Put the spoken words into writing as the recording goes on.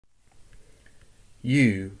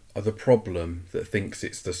You are the problem that thinks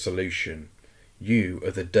it's the solution. You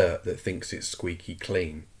are the dirt that thinks it's squeaky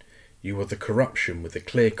clean. You are the corruption with a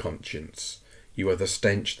clear conscience. You are the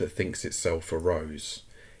stench that thinks itself a rose.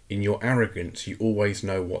 In your arrogance you always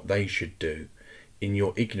know what they should do. In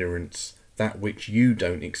your ignorance, that which you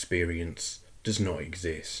don't experience does not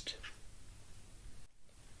exist.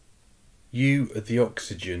 You are the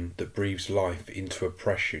oxygen that breathes life into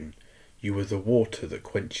oppression. You are the water that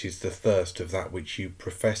quenches the thirst of that which you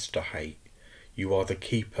profess to hate. You are the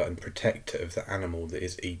keeper and protector of the animal that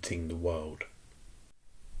is eating the world.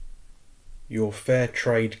 Your fair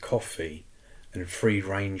trade coffee and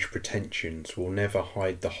free-range pretensions will never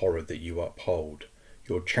hide the horror that you uphold.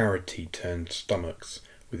 Your charity turns stomachs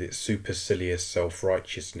with its supercilious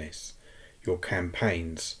self-righteousness. Your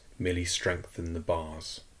campaigns merely strengthen the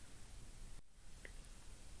bars.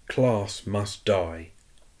 Class must die.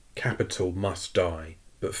 Capital must die.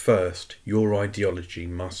 But first, your ideology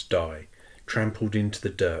must die, trampled into the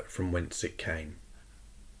dirt from whence it came.